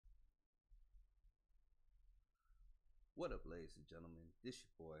What up, ladies and gentlemen? This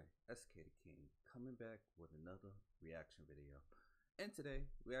your boy, SK the King, coming back with another reaction video. And today,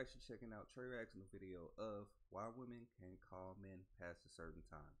 we're actually checking out Trey Rags' new video of why women can't call men past a certain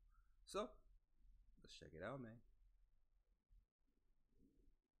time. So, let's check it out, man.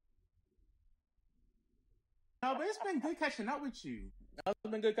 No, but it's been good catching up with you. It's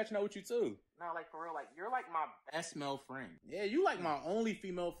been good catching up with you too. No, like for real, like you're like my best male friend. Yeah, you like my only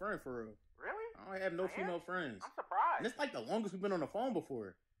female friend for real. Really? I don't have no female friends. I'm surprised. And it's like the longest we've been on the phone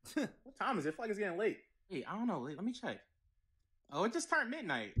before. What time is it? I feel like it's getting late. Hey, I don't know. Let me check. Oh, it just turned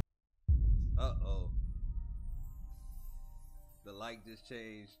midnight. Uh-oh. The light just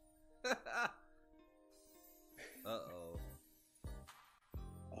changed. Uh-oh.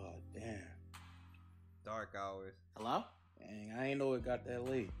 Oh, damn. Dark hours. Hello? Dang, I ain't know it got that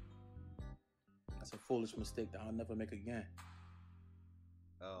late. That's a foolish mistake that I'll never make again.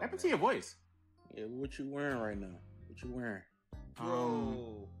 Oh, What happened to your voice? Yeah, what you wearing right now? What you wearing?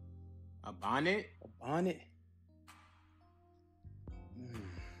 Bro. A bonnet? A bonnet?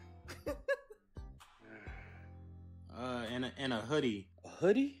 And a hoodie. A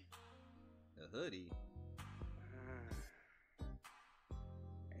hoodie? A hoodie?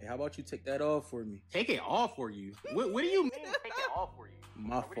 Hey, how about you take that off for me? Take it off for you. What do you mean? Take it off for you.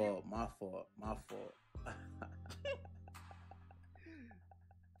 My fault.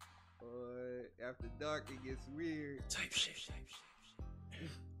 Boy, after dark it gets weird. Type shit.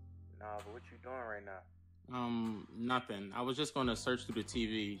 Nah, but what you doing right now? Nothing. I was just gonna search through the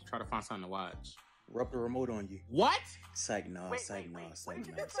TV, try to find something to watch. Rub the remote on you. What? Psych, nah. Wait, I'm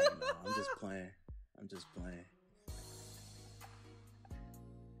just playing.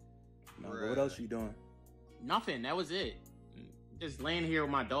 No, but what else you doing? Nothing. That was it. Just laying here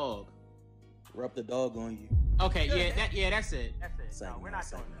with my dog. Rub the dog on you. Okay, that's it. That's it. Psych, No, we're nah, not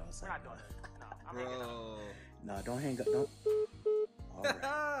psych, doing nah, this. psych, We're not nah. doing this. No, I'm hanging up. Bro. Nah, don't hang up. Don't. All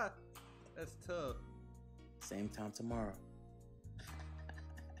right. That's tough. Same time tomorrow.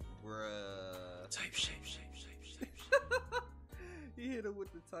 Bruh. Type shit. He hit him with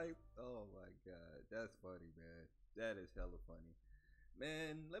the type. Oh my god. That's funny, man. That is hella funny.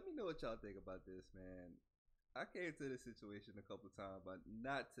 Man, let me know what y'all think about this, man. I came to this situation a couple times, but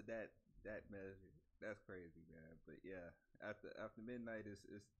not to that measure. That's crazy, man. But yeah, after midnight is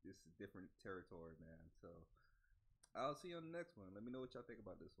a different territory, man. So I'll see you on the next one. Let me know what y'all think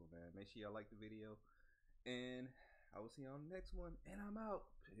about this one, man. Make sure y'all like the video, and I will see you on the next one. And I'm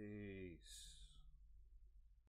out. Peace.